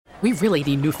We really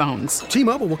need new phones.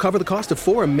 T-Mobile will cover the cost of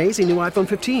 4 amazing new iPhone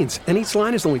 15s, and each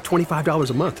line is only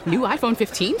 $25 a month. New iPhone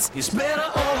 15s? It's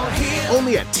better over here.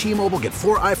 Only at T-Mobile, get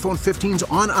 4 iPhone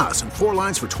 15s on us and 4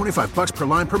 lines for $25 per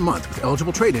line per month with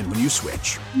eligible trade-in when you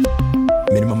switch.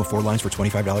 Minimum of 4 lines for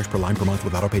 $25 per line per month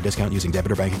with autopay discount using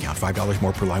debit or bank account. $5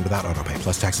 more per line without autopay,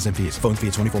 plus taxes and fees. Phone fee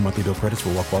at 24 monthly bill credits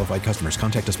for well-qualified customers.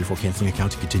 Contact us before canceling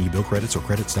account to continue bill credits or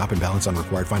credit stop and balance on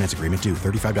required finance agreement due.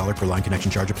 $35 per line connection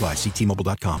charge applies. See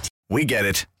T-Mobile.com. We get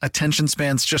it. Attention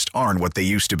spans just aren't what they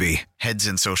used to be. Heads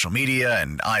in social media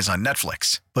and eyes on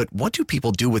Netflix. But what do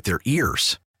people do with their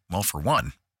ears? Well, for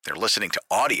one, they're listening to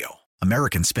audio.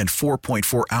 Americans spend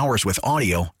 4.4 hours with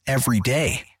audio every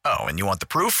day. Oh, and you want the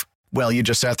proof? Well, you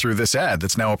just sat through this ad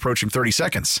that's now approaching 30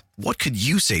 seconds. What could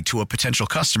you say to a potential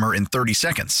customer in 30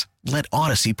 seconds? Let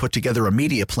Odyssey put together a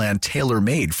media plan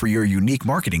tailor-made for your unique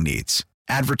marketing needs.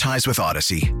 Advertise with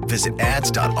Odyssey. Visit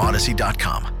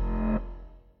ads.odyssey.com.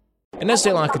 Ines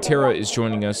de La Cuetara is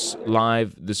joining us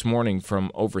live this morning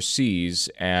from overseas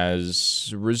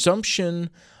as resumption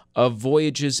of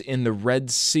voyages in the Red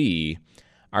Sea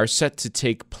are set to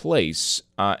take place.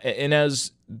 And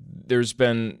as there's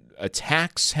been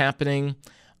attacks happening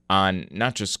on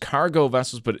not just cargo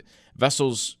vessels, but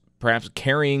vessels perhaps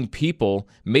carrying people,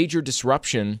 major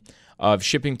disruption of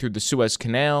shipping through the Suez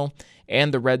Canal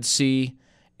and the Red Sea.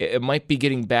 It might be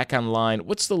getting back online.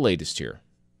 What's the latest here?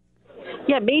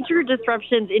 Yeah, major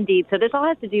disruptions indeed. So this all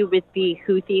has to do with the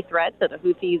Houthi threat. So the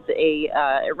Houthis, a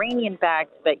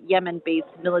Iranian-backed but Yemen-based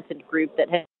militant group that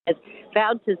has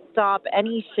vowed to stop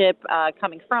any ship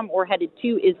coming from or headed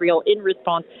to Israel in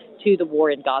response to the war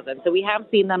in Gaza. And so we have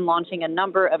seen them launching a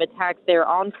number of attacks there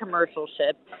on commercial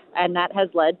ships, and that has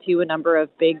led to a number of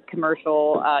big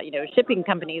commercial, shipping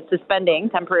companies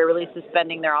temporarily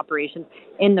suspending their operations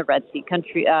in the Red Sea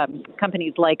country.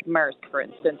 Companies like Maersk, for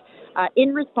instance.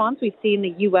 In response, we've seen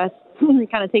the U.S.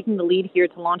 kind of taking the lead here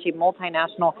to launch a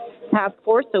multinational task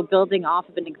force, so building off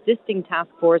of an existing task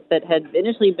force that had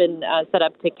initially been set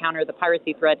up to counter the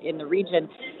piracy threat in the region.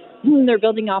 They're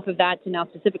building off of that to now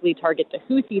specifically target the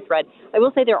Houthi threat. I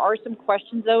will say there are some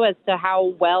questions, though, as to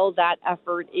how well that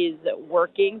effort is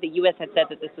working. The U.S. had said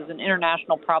that this was an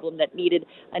international problem that needed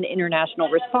an international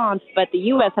response, but the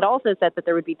U.S. had also said that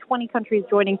there would be 20 countries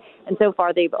joining, and so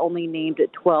far they've only named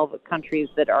 12 countries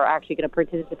that are actually going to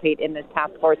participate in this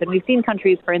task force. And we've seen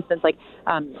countries, for instance, like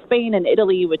Spain and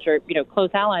Italy, which are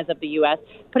close allies of the U.S.,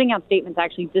 putting out statements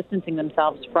actually distancing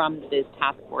themselves from this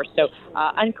task force. So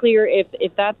unclear if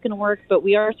that's going to work, but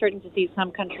we are starting to see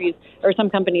some companies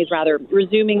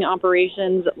resuming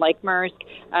operations like Maersk,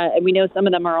 and we know some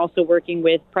of them are also working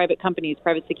with private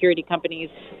security companies,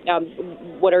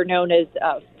 what are known as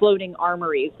floating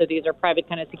armories. So these are private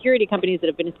kind of security companies that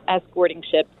have been escorting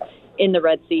ships in the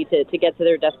Red Sea to get to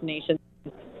their destination,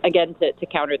 again, to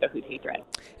counter the Houthi threat.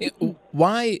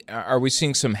 Why are we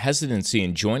seeing some hesitancy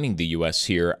in joining the U.S.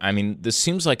 here? I mean, this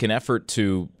seems like an effort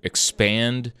to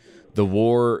expand the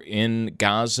war in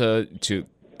Gaza to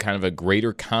kind of a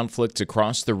greater conflict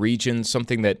across the region,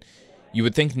 something that you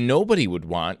would think nobody would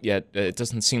want, yet it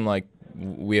doesn't seem like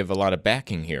we have a lot of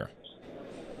backing here.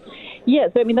 Yeah,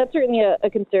 so that's certainly a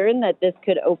concern that this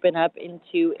could open up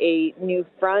into a new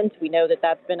front. We know that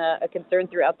that's been a concern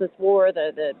throughout this war,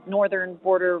 the northern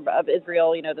border of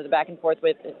Israel, the back and forth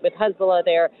with Hezbollah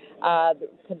there,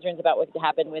 concerns about what could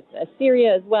happen with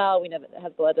Syria as well. We know that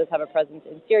Hezbollah does have a presence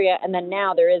in Syria. And then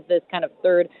now there is this kind of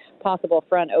third possible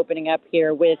front opening up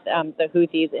here with the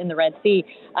Houthis in the Red Sea.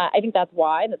 I think that's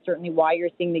certainly why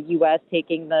you're seeing the U.S.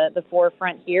 taking the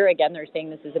forefront here. Again, they're saying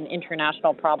this is an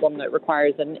international problem that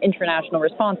requires an international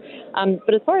response.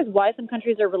 But as far as why some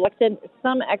countries are reluctant,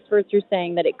 some experts are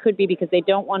saying that it could be because they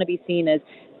don't want to be seen as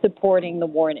supporting the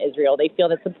war in Israel. They feel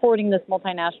that supporting this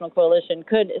multinational coalition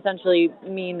could essentially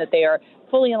mean that they are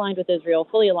fully aligned with Israel,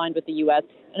 fully aligned with the U.S.,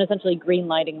 and essentially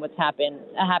green-lighting what's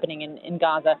happening in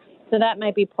Gaza. So that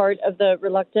might be part of the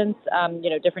reluctance.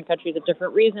 Different countries have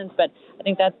different reasons, but I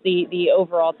think that's the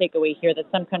overall takeaway here, that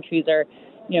some countries are,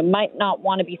 might not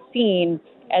want to be seen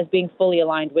as being fully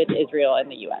aligned with Israel and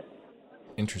the U.S.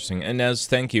 Interesting. Ines,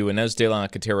 thank you. Ines de La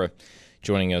Cuetara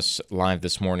joining us live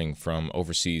this morning from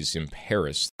overseas in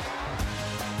Paris.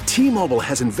 T-Mobile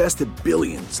has invested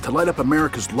billions to light up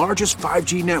America's largest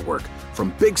 5G network,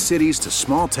 from big cities to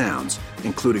small towns,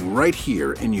 including right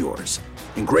here in yours.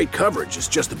 And great coverage is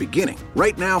just the beginning.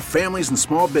 Right now, families and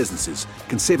small businesses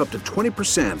can save up to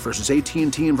 20% versus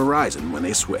AT&T and Verizon when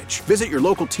they switch. Visit your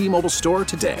local T-Mobile store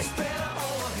today.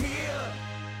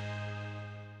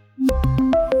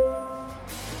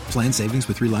 Plan savings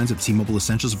with 3 lines of T-Mobile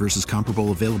Essentials versus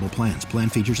comparable available plans. Plan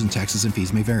features and taxes and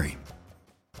fees may vary.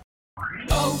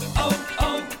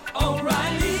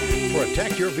 O'Reilly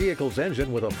Protect your vehicle's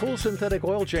engine with a full synthetic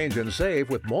oil change and save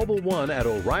with Mobile One at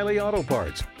O'Reilly Auto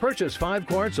Parts. Purchase 5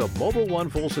 quarts of Mobile One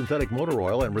full synthetic motor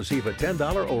oil and receive a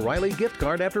 $10 O'Reilly gift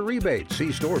card after rebate.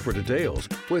 See store for details.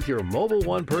 With your Mobile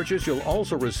One purchase, you'll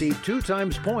also receive 2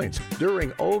 times points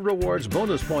during O-Rewards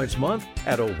Bonus Points Month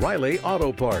at O'Reilly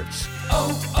Auto Parts.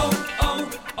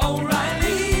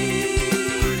 O'Reilly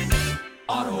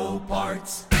Auto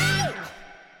Parts.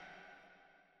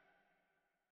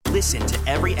 Listen to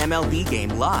every MLB game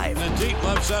live. In the deep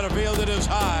left center field, it is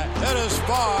high, it is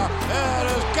far, it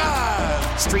is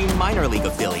gone. Stream minor league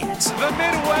affiliates. The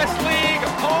Midwest League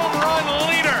home run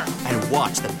leader. And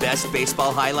watch the best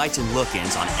baseball highlights and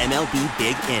look-ins on MLB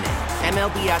Big Inning.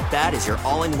 MLB At Bat is your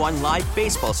all-in-one live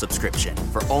baseball subscription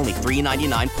for only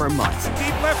 $3.99 per month.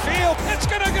 Deep left field, it's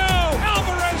gonna go.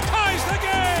 Alvarez ties the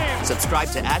game. Subscribe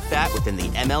to At Bat within the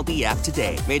MLB app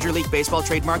today. Major League Baseball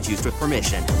trademarks used with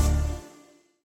permission.